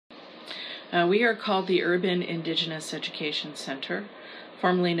We are called the Urban Indigenous Education Centre,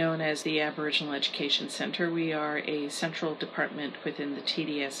 formerly known as the Aboriginal Education Centre. We are a central department within the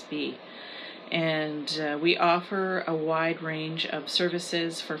TDSB, and we offer a wide range of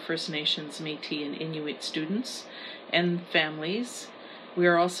services for First Nations, Métis, and Inuit students and families. We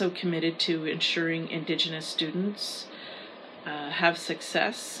are also committed to ensuring Indigenous students have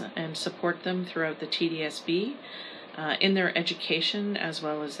success and support them throughout the TDSB in their education as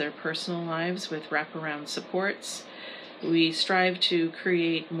well as their personal lives with wraparound supports. We strive to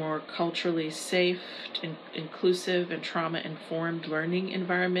create more culturally safe, inclusive, and trauma-informed learning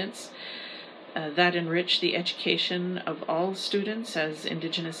environments that enrich the education of all students, as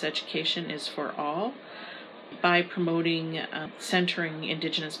Indigenous education is for all, by promoting centering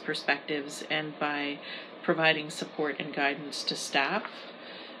Indigenous perspectives and by providing support and guidance to staff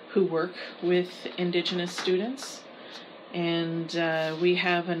who work with Indigenous students. And we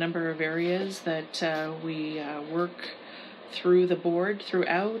have a number of areas that we work through the board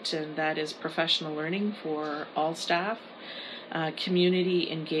throughout, and that is professional learning for all staff, community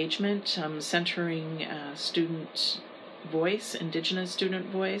engagement, centering student voice, Indigenous student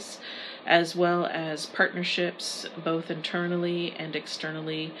voice, as well as partnerships both internally and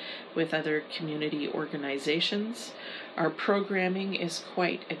externally with other community organizations. Our programming is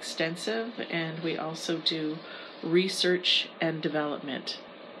quite extensive, and we also do research and development.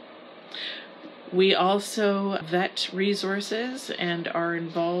 We also vet resources and are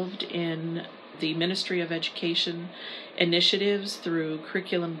involved in the Ministry of Education initiatives through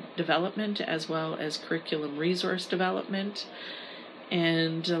curriculum development as well as curriculum resource development.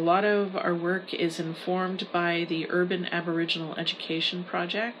 And a lot of our work is informed by the Urban Aboriginal Education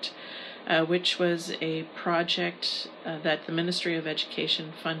Project, which was a project that the Ministry of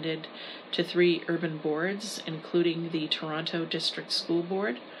Education funded to 3 urban boards, including the Toronto District School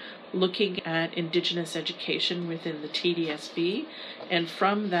Board, looking at Indigenous education within the TDSB. And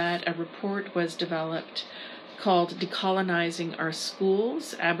from that, a report was developed called Decolonizing Our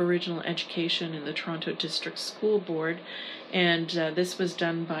Schools, Aboriginal Education in the Toronto District School Board. And this was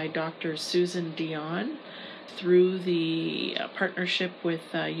done by Dr. Susan Dion through the partnership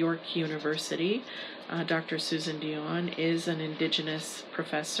with York University. Dr. Susan Dion is an Indigenous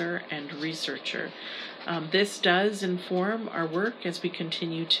professor and researcher. This does inform our work as we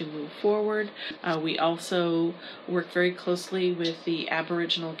continue to move forward. We also work very closely with the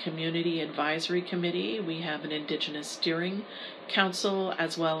Aboriginal Community Advisory Committee. We have an Indigenous Steering Council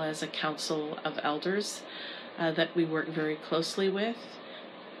as well as a Council of Elders that we work very closely with.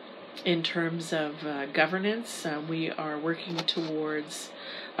 In terms of governance, we are working towards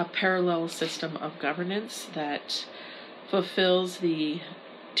a parallel system of governance that fulfills the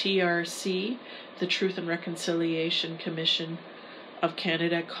TRC, the Truth and Reconciliation Commission of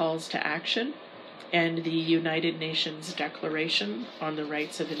Canada calls to action, and the United Nations Declaration on the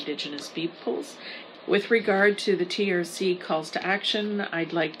Rights of Indigenous Peoples. With regard to the TRC calls to action,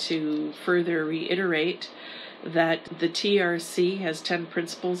 I'd like to further reiterate that the TRC has 10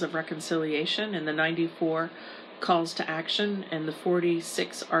 principles of reconciliation and the 94 calls to action and the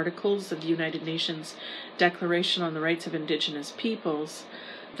 46 articles of the United Nations Declaration on the Rights of Indigenous Peoples,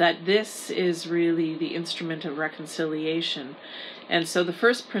 that this is really the instrument of reconciliation. And so the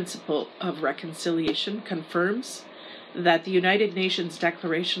first principle of reconciliation confirms that the United Nations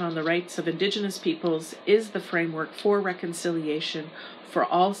Declaration on the Rights of Indigenous Peoples is the framework for reconciliation for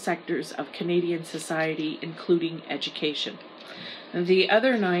all sectors of Canadian society, including education. The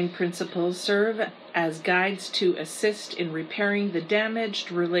other 9 principles serve as guides to assist in repairing the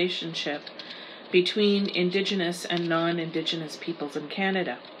damaged relationship between Indigenous and non-Indigenous peoples in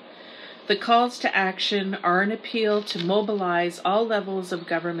Canada. The calls to action are an appeal to mobilize all levels of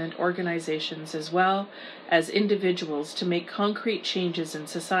government organizations as well as individuals to make concrete changes in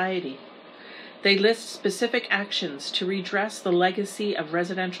society. They list specific actions to redress the legacy of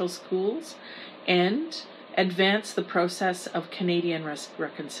residential schools and advance the process of Canadian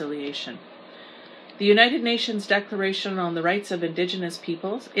reconciliation. The United Nations Declaration on the Rights of Indigenous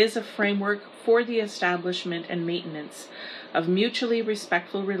Peoples is a framework for the establishment and maintenance of mutually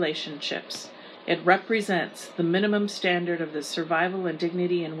respectful relationships. It represents the minimum standard of the survival and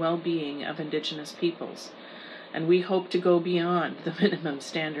dignity and well-being of Indigenous peoples. And we hope to go beyond the minimum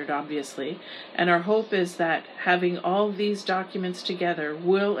standard, obviously. And our hope is that having all these documents together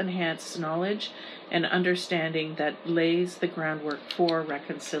will enhance knowledge and understanding that lays the groundwork for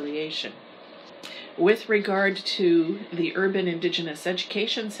reconciliation. With regard to the Urban Indigenous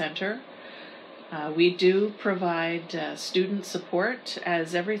Education Centre, we do provide student support,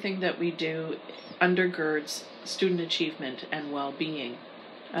 as everything that we do undergirds student achievement and well-being.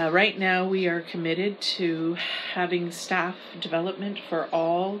 Right now we are committed to having staff development for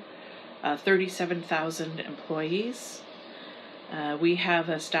all 37,000 employees. We have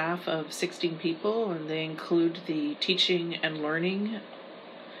a staff of 16 people, and they include the teaching and learning,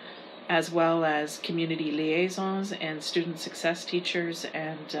 as well as community liaisons and student success teachers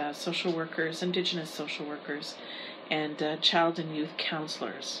and social workers, Indigenous social workers, and child and youth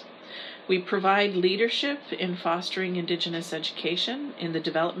counselors. We provide leadership in fostering Indigenous education in the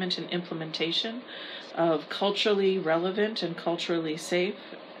development and implementation of culturally relevant and culturally safe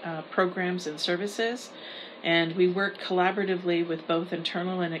programs and services, and we work collaboratively with both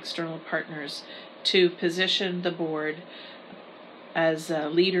internal and external partners to position the board as a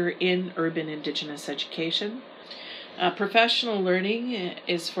leader in urban Indigenous education. Professional learning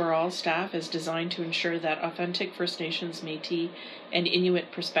is for all staff is designed to ensure that authentic First Nations, Métis, and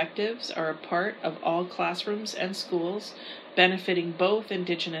Inuit perspectives are a part of all classrooms and schools, benefiting both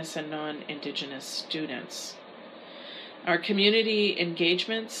Indigenous and non-Indigenous students. Our community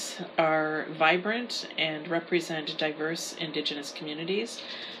engagements are vibrant and represent diverse Indigenous communities,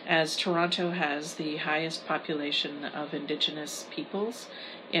 as Toronto has the highest population of Indigenous peoples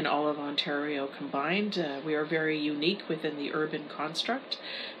in all of Ontario combined. We are very unique within the urban construct,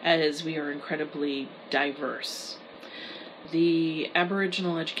 as we are incredibly diverse. The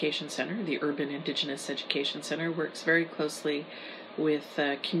Aboriginal Education Centre, the Urban Indigenous Education Centre, works very closely with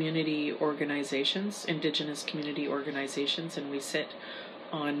community organizations, Indigenous community organizations, and we sit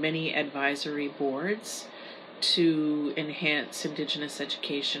on many advisory boards to enhance Indigenous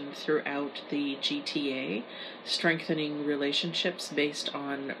education throughout the GTA, strengthening relationships based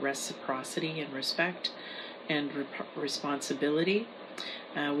on reciprocity and respect and responsibility.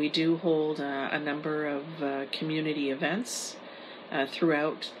 We do hold a number of community events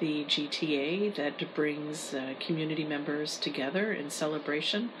throughout the GTA that brings community members together in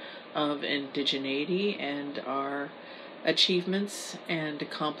celebration of indigeneity and our achievements and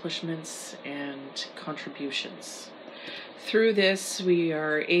accomplishments and contributions. Through this, we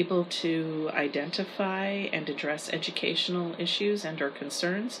are able to identify and address educational issues and our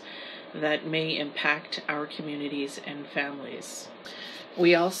concerns that may impact our communities and families.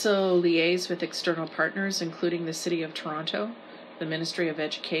 We also liaise with external partners, including the City of Toronto, the Ministry of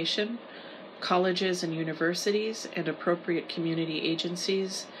Education, colleges and universities, and appropriate community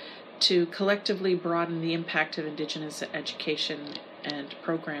agencies to collectively broaden the impact of Indigenous education and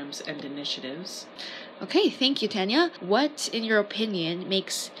programs and initiatives. Okay, thank you, Tanya. What, in your opinion,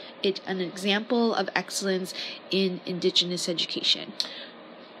 makes it an example of excellence in Indigenous education?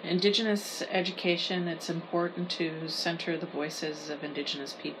 Indigenous education, it's important to center the voices of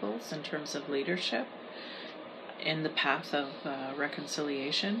Indigenous peoples in terms of leadership in the path of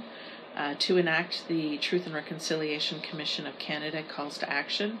reconciliation. To enact the Truth and Reconciliation Commission of Canada calls to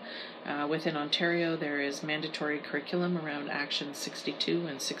action. Within Ontario, there is mandatory curriculum around Actions 62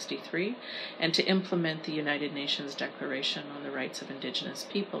 and 63, and to implement the United Nations Declaration on the Rights of Indigenous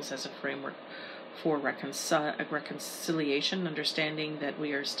Peoples as a framework for reconciliation, understanding that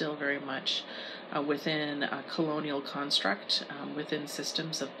we are still very much within a colonial construct, within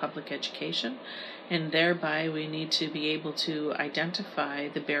systems of public education, and thereby we need to be able to identify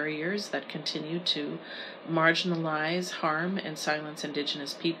the barriers that continue to marginalize, harm, and silence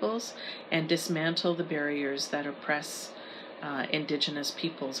Indigenous peoples, and dismantle the barriers that oppress Indigenous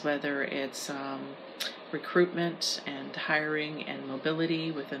peoples, whether it's recruitment and hiring and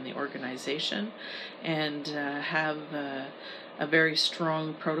mobility within the organization, and have a very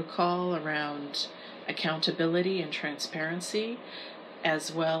strong protocol around accountability and transparency,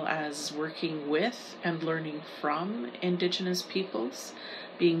 as well as working with and learning from Indigenous peoples,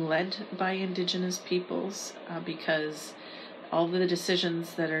 being led by Indigenous peoples, because all the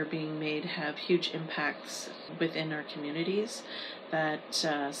decisions that are being made have huge impacts within our communities that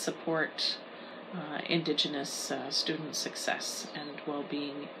support Indigenous student success and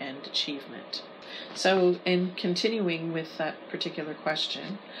well-being and achievement. So in continuing with that particular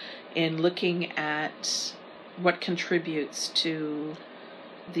question, in looking at what contributes to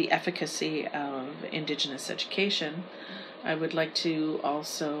the efficacy of Indigenous education, I would like to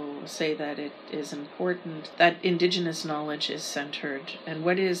also say that it is important that Indigenous knowledge is centered. And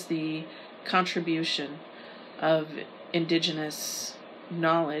what is the contribution of Indigenous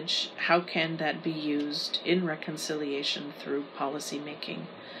knowledge? How can that be used in reconciliation through policy making?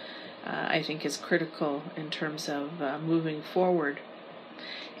 I think is critical in terms of moving forward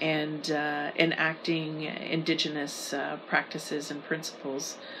and enacting Indigenous practices and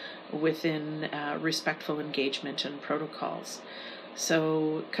principles within respectful engagement and protocols.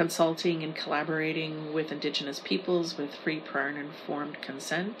 So consulting and collaborating with Indigenous peoples with free, prior, and informed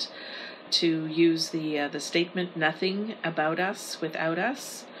consent, to use the statement "nothing about us without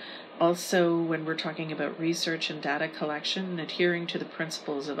us." Also, when we're talking about research and data collection, adhering to the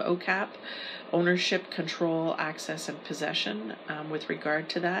principles of OCAP, ownership, control, access, and possession, with regard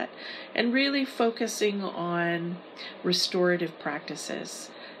to that, and really focusing on restorative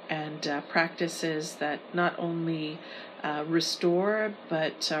practices and practices that not only restore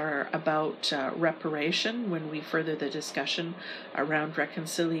but are about reparation when we further the discussion around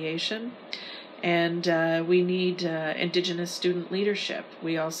reconciliation. And we need Indigenous student leadership.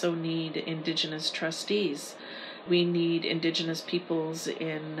 We also need Indigenous trustees. We need Indigenous peoples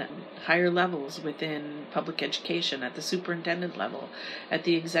in higher levels within public education, at the superintendent level, at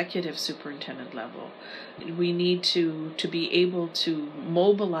the executive superintendent level. We need to be able to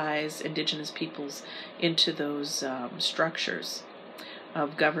mobilize Indigenous peoples into those structures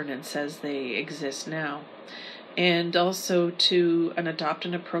of governance as they exist now. And also to adopt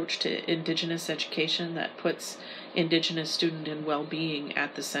an approach to Indigenous education that puts Indigenous student and well-being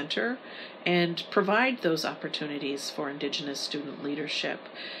at the center, and provide those opportunities for Indigenous student leadership.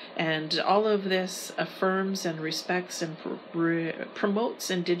 And all of this affirms and respects and promotes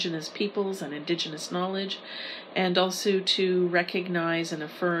Indigenous peoples and Indigenous knowledge, and also to recognize and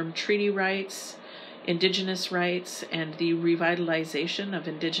affirm treaty rights, Indigenous rights, and the revitalization of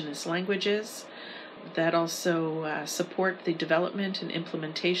Indigenous languages that also support the development and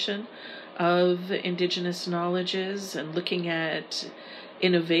implementation of Indigenous knowledges, and looking at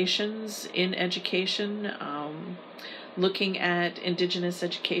innovations in education, looking at Indigenous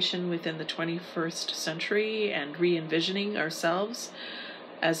education within the 21st century and re-envisioning ourselves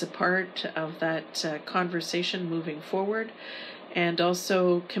as a part of that conversation moving forward, and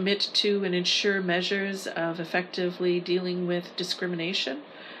also commit to and ensure measures of effectively dealing with discrimination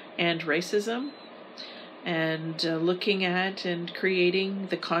and racism, and looking at and creating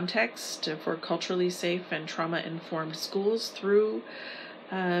the context for culturally safe and trauma-informed schools through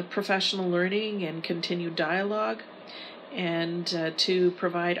professional learning and continued dialogue, and to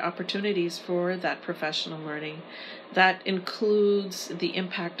provide opportunities for that professional learning. That includes the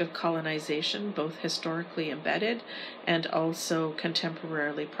impact of colonization, both historically embedded and also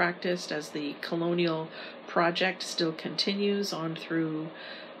contemporarily practiced, as the colonial project still continues on through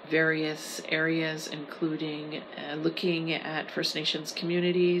various areas, including looking at First Nations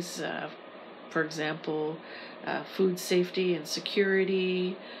communities, for example, food safety and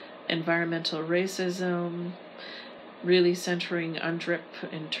security, environmental racism, really centering UNDRIP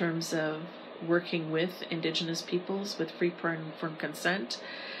in terms of working with Indigenous peoples with free, prior, and informed consent,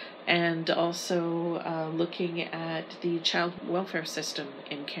 and also looking at the child welfare system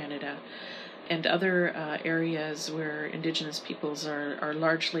in Canada and other areas where Indigenous peoples are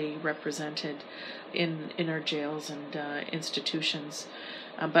largely represented in our jails and institutions,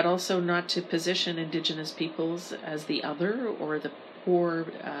 but also not to position Indigenous peoples as the other or the poor,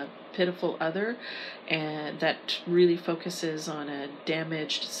 pitiful other, and that really focuses on a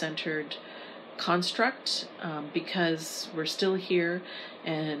damaged, centered construct, because we're still here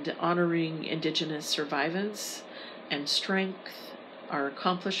and honoring Indigenous survivance and strength, our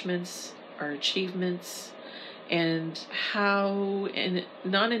accomplishments, our achievements, and how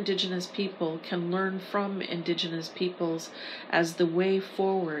non-Indigenous people can learn from Indigenous peoples as the way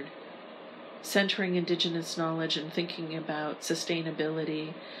forward, centering Indigenous knowledge and thinking about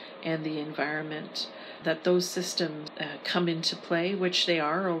sustainability and the environment, that those systems come into play, which they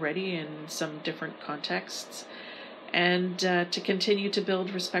are already in some different contexts, and to continue to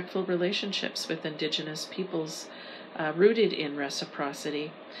build respectful relationships with Indigenous peoples rooted in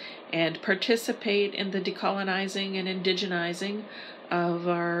reciprocity, and participate in the decolonizing and indigenizing of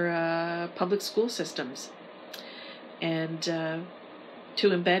our public school systems, and to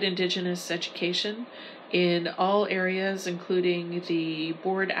embed Indigenous education in all areas, including the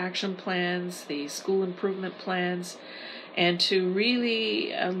board action plans, the school improvement plans, and to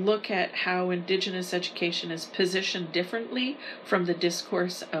really look at how Indigenous education is positioned differently from the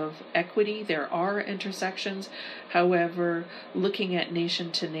discourse of equity. There are intersections, however, looking at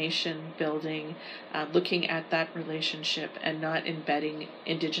nation-to-nation building, looking at that relationship and not embedding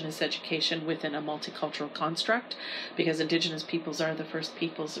Indigenous education within a multicultural construct, because Indigenous peoples are the first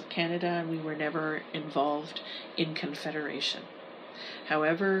peoples of Canada and we were never involved in confederation.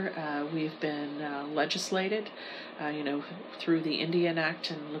 However, we've been legislated, through the Indian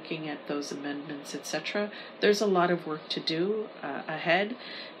Act and looking at those amendments, etc. There's a lot of work to do ahead,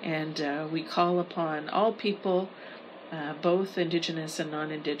 and we call upon all people both Indigenous and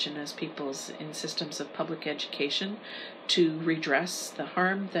non-Indigenous peoples in systems of public education to redress the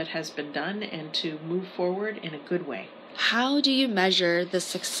harm that has been done and to move forward in a good way. How do you measure the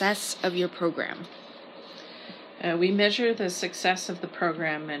success of your program? We measure the success of the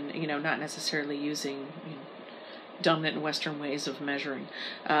program, and not necessarily using dominant Western ways of measuring,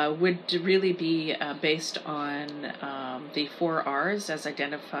 would really be based on the 4 Rs as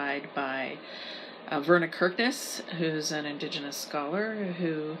identified by Verna Kirkness, who's an Indigenous scholar,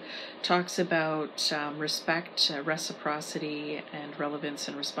 who talks about respect, reciprocity, and relevance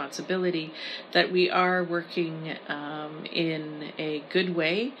and responsibility, that we are working in a good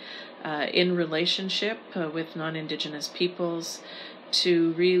way in relationship with non-Indigenous peoples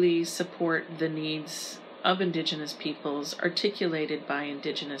to really support the needs of Indigenous peoples articulated by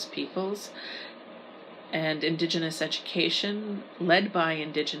Indigenous peoples, and Indigenous education led by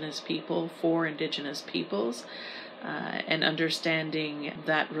Indigenous people for Indigenous peoples, and understanding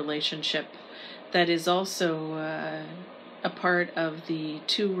that relationship that is also a part of the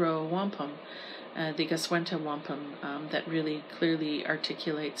two-row wampum, the Gaswenta wampum, that really clearly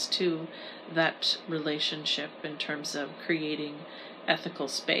articulates to that relationship in terms of creating ethical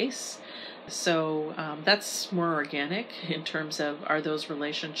space. So that's more organic in terms of, are those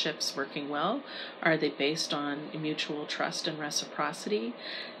relationships working well? Are they based on mutual trust and reciprocity?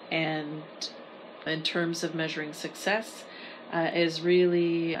 And in terms of measuring success, is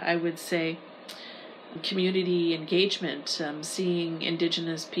really, I would say, community engagement, seeing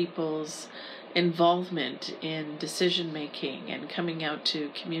Indigenous people's involvement in decision making and coming out to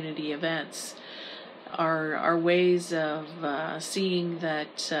community events are ways of seeing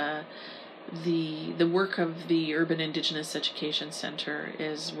that the work of the Urban Indigenous Education Centre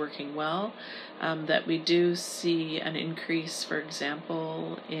is working well, that we do see an increase, for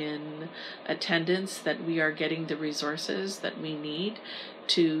example, in attendance, that we are getting the resources that we need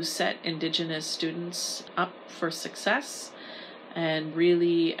to set Indigenous students up for success, and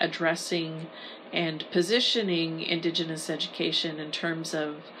really addressing and positioning Indigenous education in terms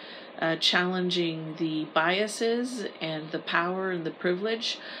of challenging the biases and the power and the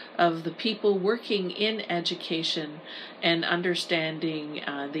privilege of the people working in education, and understanding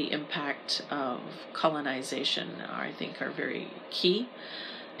the impact of colonization, I think, are very key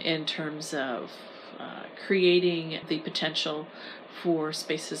in terms of creating the potential for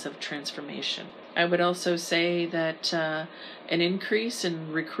spaces of transformation. I would also say that an increase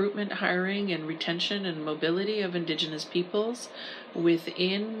in recruitment, hiring, and retention and mobility of Indigenous peoples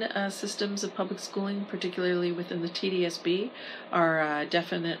within systems of public schooling, particularly within the TDSB, are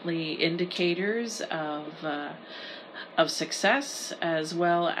definitely indicators of success, as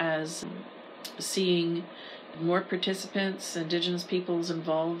well as seeing more participants, Indigenous peoples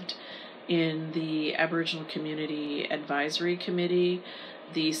involved in the Aboriginal Community Advisory Committee,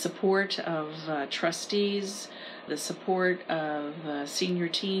 the support of trustees, the support of senior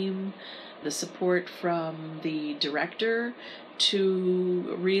team, the support from the director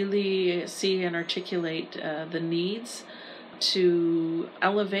to really see and articulate the needs to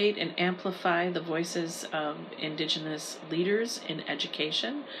elevate and amplify the voices of Indigenous leaders in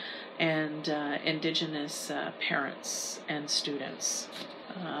education and Indigenous parents and students.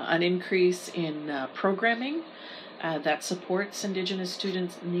 An increase in programming that supports Indigenous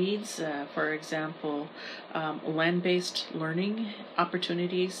students' needs, for example, land-based learning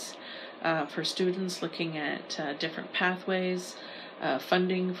opportunities for students, looking at different pathways,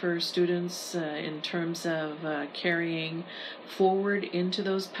 funding for students in terms of carrying forward into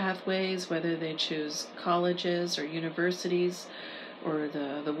those pathways, whether they choose colleges or universities or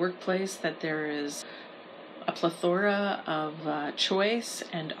the workplace, that there is a plethora of choice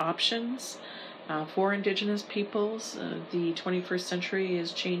and options for Indigenous peoples. The 21st century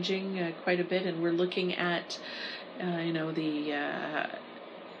is changing quite a bit, and we're looking at the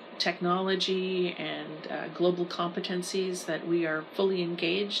technology and global competencies that we are fully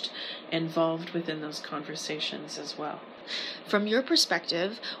engaged, involved within those conversations as well. From your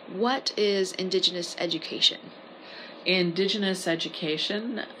perspective, what is Indigenous education? Indigenous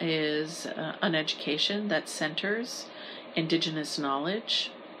education is an education that centers Indigenous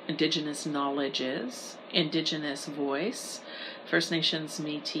knowledge, Indigenous knowledges, Indigenous voice, First Nations,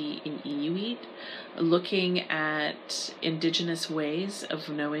 Métis, and Inuit, looking at Indigenous ways of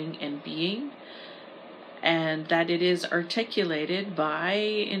knowing and being, and that it is articulated by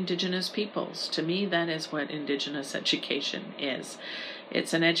Indigenous peoples. To me, that is what Indigenous education is.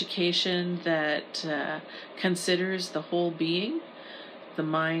 It's an education that considers the whole being, the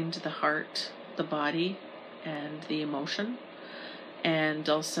mind, the heart, the body, and the emotion, and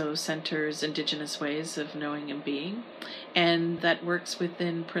also centers Indigenous ways of knowing and being, and that works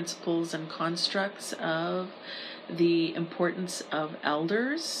within principles and constructs of the importance of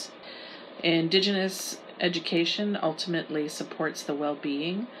elders. Indigenous education ultimately supports the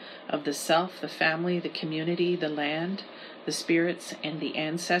well-being of the self, the family, the community, the land, the spirits, and the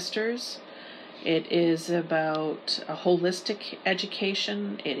ancestors. It is about a holistic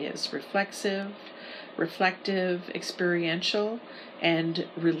education. It is reflective, experiential, and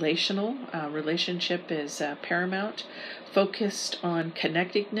relational. Relationship is paramount, focused on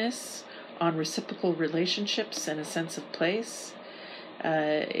connectedness, on reciprocal relationships and a sense of place.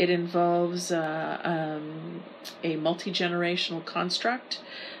 It involves a multi-generational construct,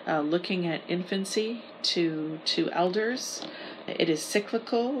 looking at infancy to elders. It is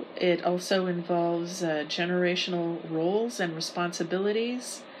cyclical. It also involves generational roles and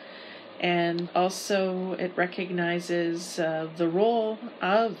responsibilities. And also it recognizes the role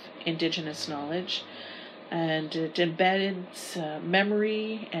of Indigenous knowledge, and it embeds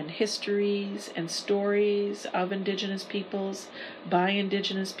memory and histories and stories of Indigenous peoples by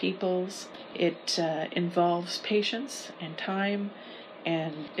Indigenous peoples. It involves patience and time,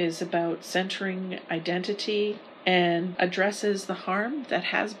 and is about centering identity, and addresses the harm that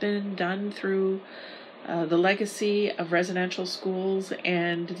has been done through the legacy of residential schools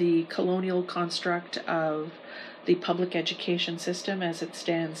and the colonial construct of the public education system as it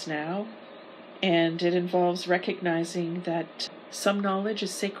stands now. And it involves recognizing that some knowledge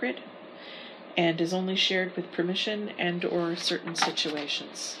is sacred and is only shared with permission and or certain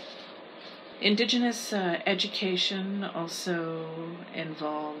situations. Indigenous education also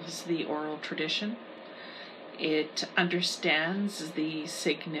involves the oral tradition. It understands the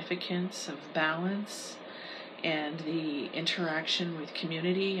significance of balance and the interaction with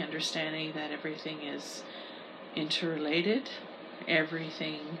community, understanding that everything is interrelated,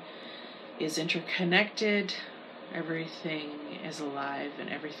 everything is interconnected, everything is alive, and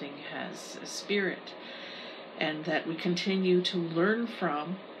everything has a spirit, and that we continue to learn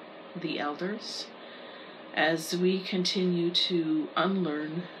from the elders as we continue to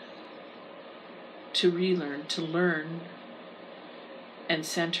unlearn, to relearn, to learn, and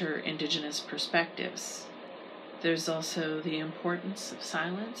center Indigenous perspectives. There's also the importance of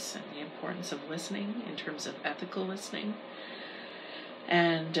silence and the importance of listening in terms of ethical listening,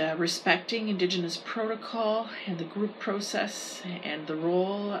 and respecting Indigenous protocol and the group process and the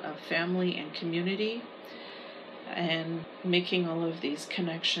role of family and community, and making all of these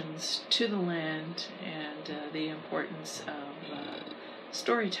connections to the land and the importance of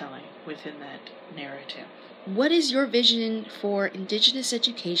storytelling within that narrative. What is your vision for Indigenous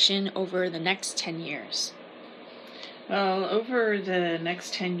education over the next 10 years? Well, over the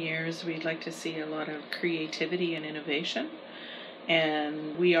next 10 years, we'd like to see a lot of creativity and innovation.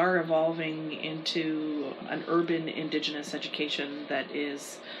 And we are evolving into an urban Indigenous education that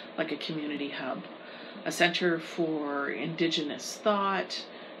is like a community hub, a center for Indigenous thought,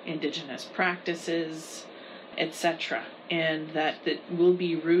 Indigenous practices, etc. And that will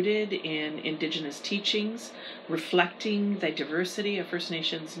be rooted in Indigenous teachings, reflecting the diversity of First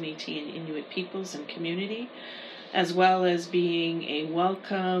Nations, Métis, and Inuit peoples and community, as well as being a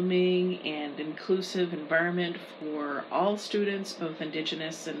welcoming and inclusive environment for all students, both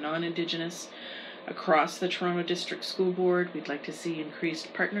Indigenous and non-Indigenous, across the Toronto District School Board. We'd like to see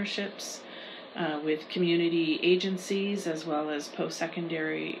increased partnerships with community agencies as well as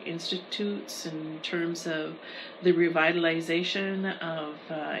post-secondary institutes in terms of the revitalization of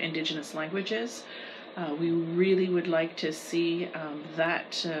Indigenous languages. We really would like to see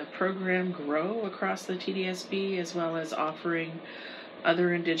that program grow across the TDSB, as well as offering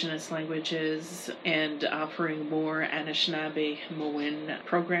other Indigenous languages and offering more Anishinaabe-Mowin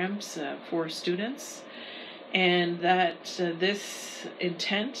programs for students. And that this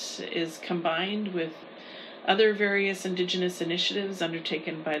intent is combined with other various Indigenous initiatives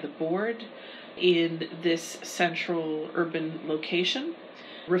undertaken by the board in this central urban location,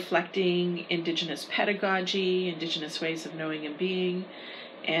 reflecting Indigenous pedagogy, Indigenous ways of knowing and being,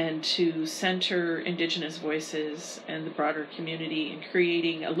 and to center Indigenous voices and the broader community in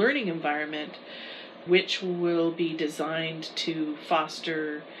creating a learning environment which will be designed to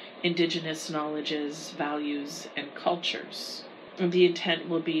foster Indigenous knowledges, values, and cultures. And the intent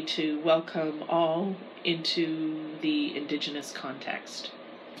will be to welcome all into the Indigenous context.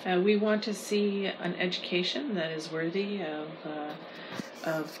 We want to see an education that is worthy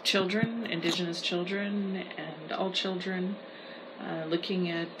of children, Indigenous children, and all children,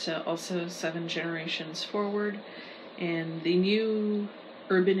 looking at also 7 generations forward. And the new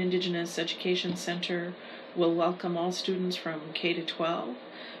Urban Indigenous Education Centre will welcome all students from K to 12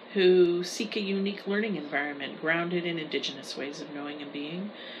 who seek a unique learning environment grounded in Indigenous ways of knowing and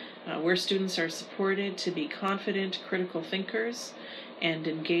being, where students are supported to be confident, critical thinkers and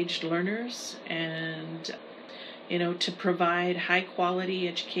engaged learners, and to provide high quality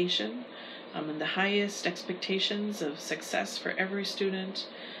education and the highest expectations of success for every student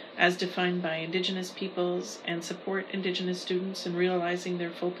as defined by Indigenous peoples, and support Indigenous students in realizing their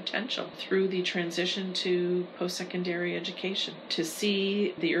full potential through the transition to post-secondary education. To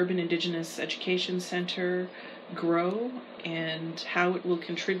see the Urban Indigenous Education Centre grow and how it will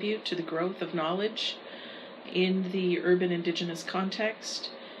contribute to the growth of knowledge in the urban Indigenous context,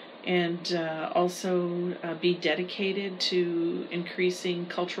 and also be dedicated to increasing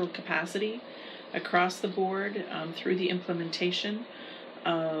cultural capacity across the board through the implementation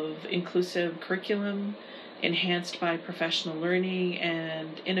of inclusive curriculum enhanced by professional learning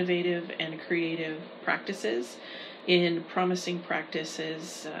and innovative and creative practices in promising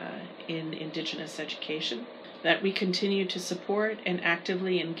practices in Indigenous education. That we continue to support and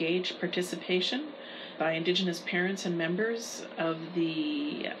actively engage participation by Indigenous parents and members of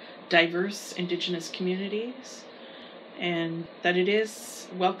the diverse Indigenous communities, and that it is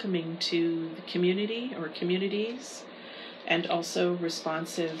welcoming to the community or communities, and also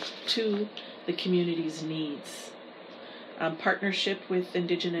responsive to the community's needs. Partnership with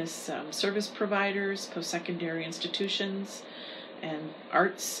Indigenous service providers, post-secondary institutions, and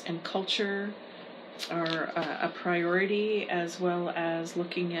arts and culture are a priority, as well as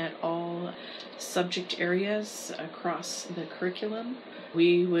looking at all subject areas across the curriculum.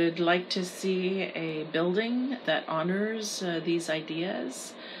 We would like to see a building that honors these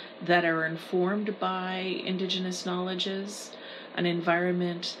ideas, that are informed by Indigenous knowledges, an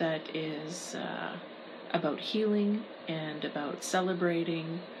environment that is about healing and about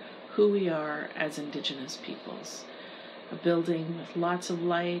celebrating who we are as Indigenous peoples. A building with lots of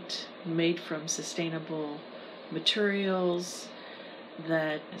light, made from sustainable materials,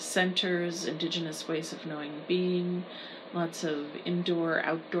 that centers Indigenous ways of knowing and being, lots of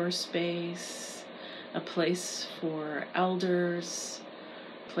indoor-outdoor space, a place for elders,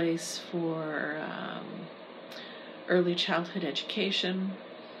 place for early childhood education,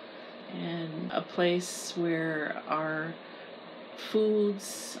 and a place where our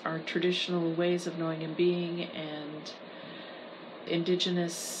foods, our traditional ways of knowing and being, and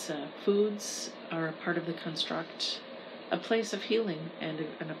Indigenous foods are a part of the construct, a place of healing and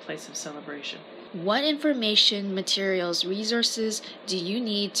a place of celebration. What information, materials, resources do you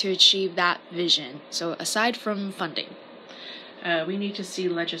need to achieve that vision? So aside from funding. We need to see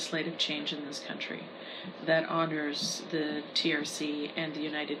legislative change in this country that honors the TRC and the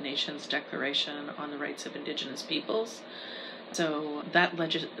United Nations Declaration on the Rights of Indigenous Peoples. So that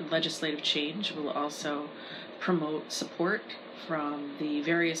legislative change will also promote support from the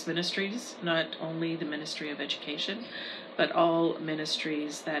various ministries, not only the Ministry of Education, but all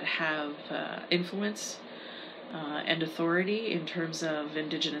ministries that have influence and authority in terms of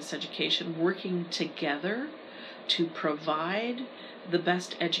Indigenous education, working together to provide the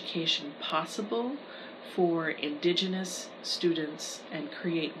best education possible for Indigenous students and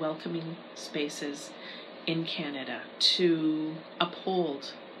create welcoming spaces in Canada to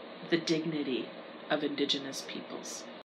uphold the dignity of Indigenous peoples.